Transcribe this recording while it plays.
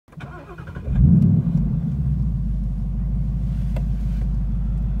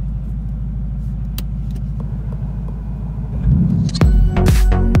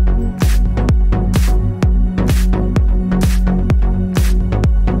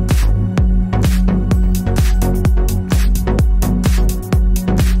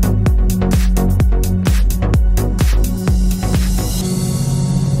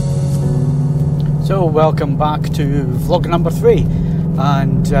welcome back to vlog number 3,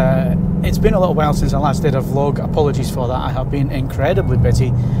 and it's been a little while since I last did a vlog. Apologies for that. I have been incredibly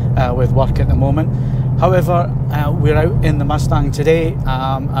busy with work at the moment. However, we're out in the Mustang today.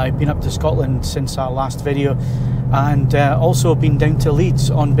 I've been up to Scotland since our last video, and also been down to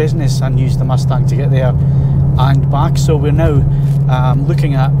Leeds on business and used the Mustang to get there and back. So we're now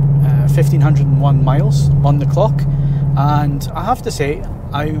looking at 1,501 miles on the clock, and I have to say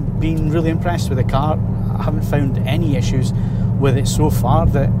I've been really impressed with the car. I haven't found any issues with it so far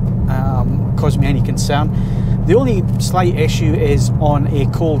that caused me any concern. The only slight issue is on a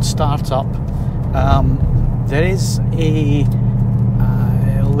cold startup. There is a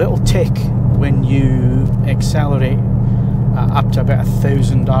little tick when you accelerate up to about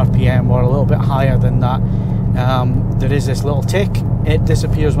 1,000 RPM or a little bit higher than that. There is this little tick. It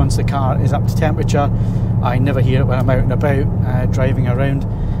disappears once the car is up to temperature. I never hear it when I'm out and about driving around,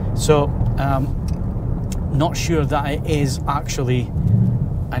 so not sure that it is actually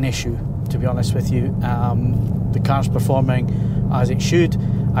an issue, to be honest with you. The car's performing as it should.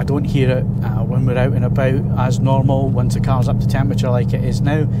 I don't hear it when we're out and about as normal once the car's up to temperature like it is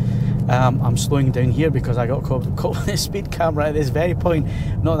now. I'm slowing down here because I got caught with a speed camera at this very point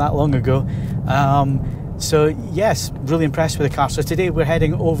not that long ago. So yes, really impressed with the car. So today we're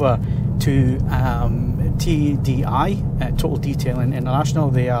heading over to TDI, Total Detailing International.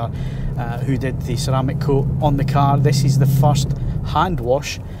 They are who did the ceramic coat on the car. This is the first hand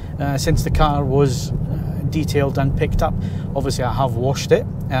wash since the car was detailed and picked up. Obviously I have washed it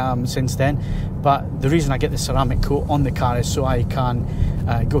since then, but the reason I get the ceramic coat on the car is so I can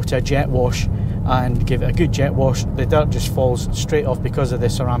go to a jet wash and give it a good jet wash. The dirt just falls straight off because of the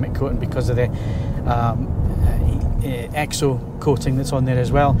ceramic coat and because of the exo coating that's on there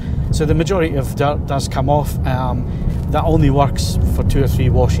as well. So the majority of dirt does come off. That only works for 2 or 3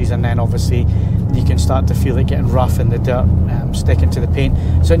 washes, and then obviously you can start to feel it getting rough and the dirt sticking to the paint.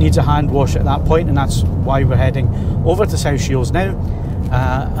 So it needs a hand wash at that point, and that's why we're heading over to South Shields now,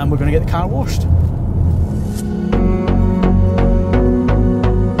 and we're going to get the car washed.